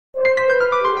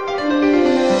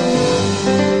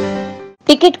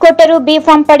Ticket ಕೊಟ್ಟರೂ B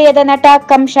form ಪಡೆಯದ ನಟ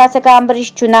ಕಂ ಶಾಸಕ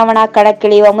ಅಂಬರೀಶ್ ಚುನಾವಣಾ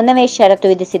ಕಣಕ್ಕಿಳಿಯುವ ಮುನ್ನವೇ ಷರತ್ತು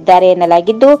ವಿಧಿಸಿದ್ದಾರೆ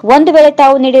ಎನ್ನಲಾಗಿದ್ದು, ಒಂದು ವೇಳೆ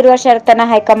ತಾವು ನೀಡಿರುವ ಷರತ್ತನ್ನು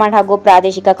ಹೈಕಮಾಂಡ್ ಹಾಗೂ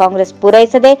ಪ್ರಾದೇಶಿಕ ಕಾಂಗ್ರೆಸ್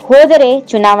ಪೂರೈಸದೆ ಹೋದರೆ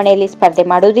ಚುನಾವಣೆಯಲ್ಲಿ ಸ್ಪರ್ಧೆ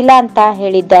ಮಾಡುವುದಿಲ್ಲ ಅಂತ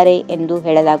ಹೇಳಿದ್ದಾರೆ ಎಂದು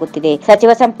ಹೇಳಲಾಗುತ್ತಿದೆ.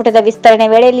 ಸಚಿವ ಸಂಪುಟದ ವಿಸ್ತರಣೆ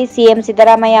ವೇಳೆಯಲ್ಲಿ ಸಿಎಂ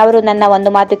ಸಿದ್ದರಾಮಯ್ಯ ಅವರು ನನ್ನ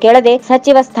ಒಂದು ಮಾತು ಕೇಳದೆ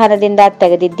ಸಚಿವ ಸ್ಥಾನದಿಂದ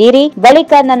ತೆಗೆದಿದ್ದೀರಿ,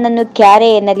 ಬಳಿಕ ನನ್ನನ್ನು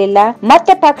ಕ್ಯಾರೆ ಎನ್ನಲಿಲ್ಲ,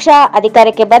 ಮತ್ತೆ ಪಕ್ಷ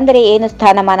ಅಧಿಕಾರಕ್ಕೆ ಬಂದರೆ ಏನು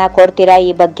ಸ್ಥಾನಮಾನ ಕೊಡ್ತೀರಾ,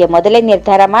 ಈ ಬಗ್ಗೆ ಮೊದಲೇ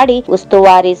ನಿರ್ಧಾರ ಮಾಡಿ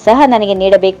ಉಸ್ತುವಾರಿ ಸಹ ನನಗೆ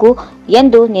ನೀಡಬೇಕು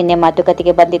ಎಂದು ನಿನ್ನೆ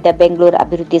ಮಾತುಕತೆಗೆ ಬಂದಿದ್ದ ಬೆಂಗಳೂರು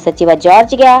ಅಭಿವೃದ್ಧಿ ಸಚಿವ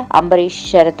ಜಾರ್ಜ್ಗೆ ಅಂಬರೀಶ್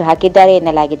ಷರತ್ತು ಹಾಕಿದ್ದಾರೆ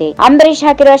ಎನ್ನಲಾಗಿದೆ. ಅಂಬರೀಶ್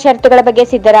ಹಾಕಿರುವ ಷರತ್ತುಗಳ ಬಗ್ಗೆ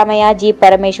ಸಿದ್ದರಾಮಯ್ಯ, ಜಿ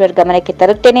ಪರಮೇಶ್ವರ್ ಗಮನಕ್ಕೆ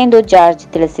ತರುತ್ತೇನೆ ಎಂದು ಜಾರ್ಜ್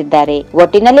ತಿಳಿಸಿದ್ದಾರೆ.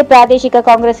 ಒಟ್ಟಿನಲ್ಲಿ ಪ್ರಾದೇಶಿಕ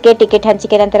ಕಾಂಗ್ರೆಸ್ಗೆ ಟಿಕೆಟ್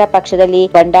ಹಂಚಿಕೆ ನಂತರ ಪಕ್ಷದಲ್ಲಿ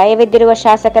ಬಂಡಾಯವೆದ್ದಿರುವ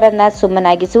ಶಾಸಕರನ್ನ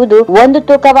ಸುಮ್ಮನಾಗಿಸುವುದು ಒಂದು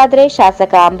ತೂಕವಾದರೆ,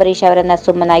 ಶಾಸಕ ಅಂಬರೀಶ್ ಅವರನ್ನ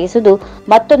ಸುಮ್ಮನಾಗಿಸುವುದು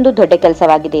ಮತ್ತೊಂದು ದೊಡ್ಡ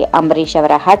ಕೆಲಸವಾಗಿದೆ. ಅಂಬರೀಶ್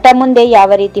ಅವರ ಹಠ ಮುಂದೆ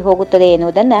ಯಾವ ರೀತಿ ಹೋಗುತ್ತದೆ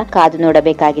ಎನ್ನುವುದನ್ನ ಕಾದು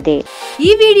ನೋಡಬೇಕಾಗಿದೆ.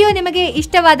 ಈ ವಿಡಿಯೋ ನಿಮಗೆ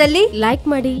ಇಷ್ಟವಾದಲ್ಲಿ ಲೈಕ್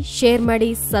ಮಾಡಿ, ಶೇರ್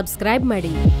ಮಾಡಿ, ಸಬ್ಸ್ಕ್ರೈಬ್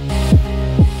ಮಾಡಿ.